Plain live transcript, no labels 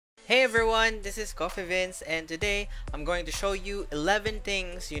Hey everyone, this is Coffee Vince, and today I'm going to show you 11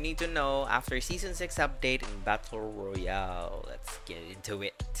 things you need to know after Season 6 update in Battle Royale. Let's get into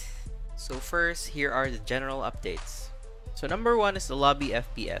it. So first, here are the general updates. So number 1 is the lobby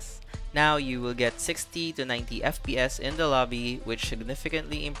FPS. Now you will get 60 to 90 FPS in the lobby, which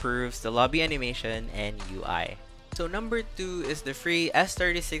significantly improves the lobby animation and UI. So number 2 is the free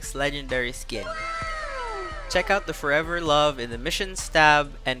S36 legendary skin. Check out the Forever Love in the Missions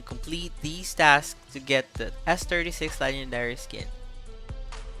tab and complete these tasks to get the S36 legendary skin.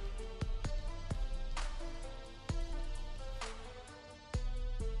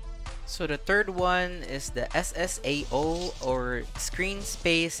 So the third one is the SSAO or Screen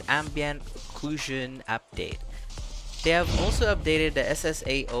Space Ambient Occlusion update. They have also updated the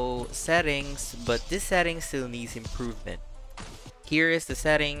SSAO settings, but this setting still needs improvement. Here is the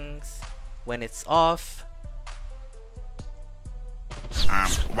settings when it's off.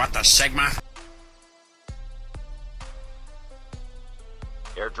 What the Sigma?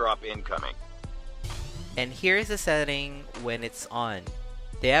 Airdrop incoming. And here is the setting when it's on.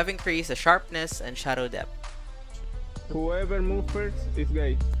 They have increased the sharpness and shadow depth. Whoever moves first is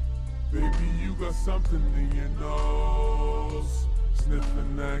gay. Baby, you got something in your nose.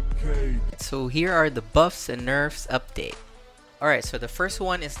 Sniffing that cake. So here are the buffs and nerfs update. Alright, so the first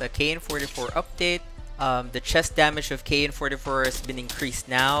one is the KN44 update. The chest damage of KN44 has been increased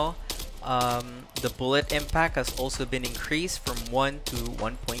now. The bullet impact has also been increased from 1 to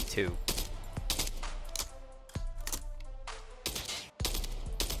 1.2.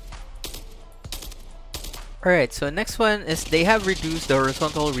 Alright, so next one is they have reduced the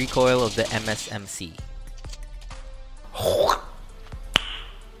horizontal recoil of the MSMC.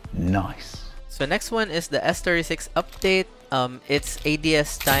 Nice. So next one is the S36 update. Its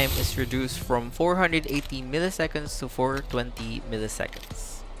ADS time is reduced from 480 milliseconds to 420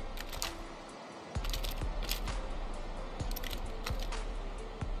 milliseconds.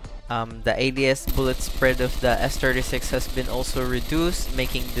 The ADS bullet spread of the S36 has been also reduced,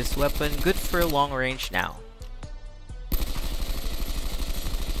 making this weapon good for long range now.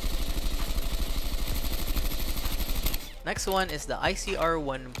 Next one is the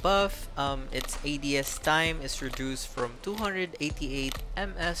ICR1 buff. Its ADS time is reduced from 288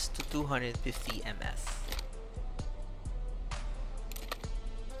 ms to 250 ms.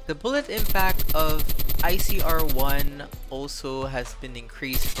 The bullet impact of ICR1 also has been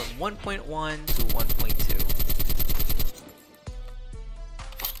increased from 1.1 to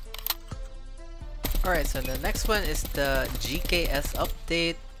 1.2. Alright, so the next one is the GKS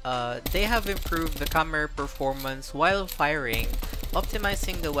update. They have improved the camera performance while firing,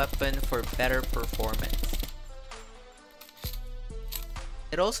 optimizing the weapon for better performance.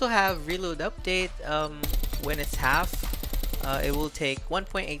 It also have reload update. When it's half, it will take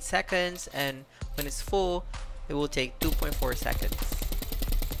 1.8 seconds, and when it's full, it will take 2.4 seconds.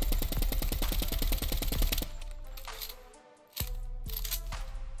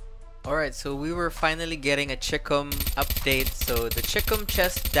 Alright, so we were finally getting a Chickum update. So the Chickum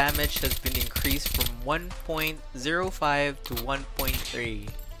chest damage has been increased from 1.05 to 1.3.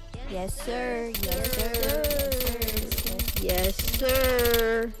 Yes sir, yes sir, yes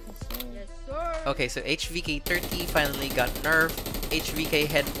sir, yes sir. Okay, so HVK 30 finally got nerfed. HVK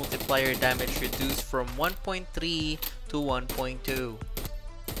head multiplier damage reduced from 1.3 to 1.2.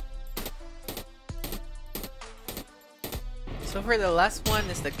 So for the last one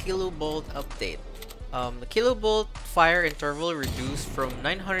is the Kilobolt update. The Kilobolt fire interval reduced from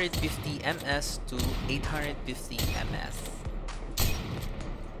 950 ms to 850 ms.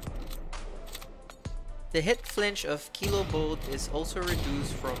 The hit flinch of Kilobolt is also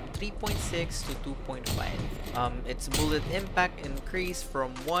reduced from 3.6 to 2.5. Its bullet impact increased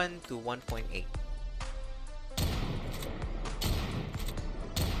from 1 to 1.8.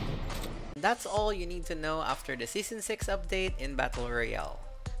 That's all you need to know after the Season 6 update in Battle Royale.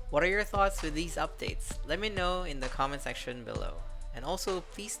 What are your thoughts with these updates? Let me know in the comment section below. And also,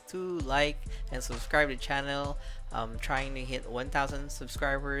 please do like and subscribe to the channel. I'm trying to hit 1,000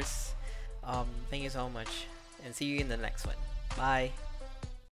 subscribers. Thank you so much, and see you in the next one. Bye!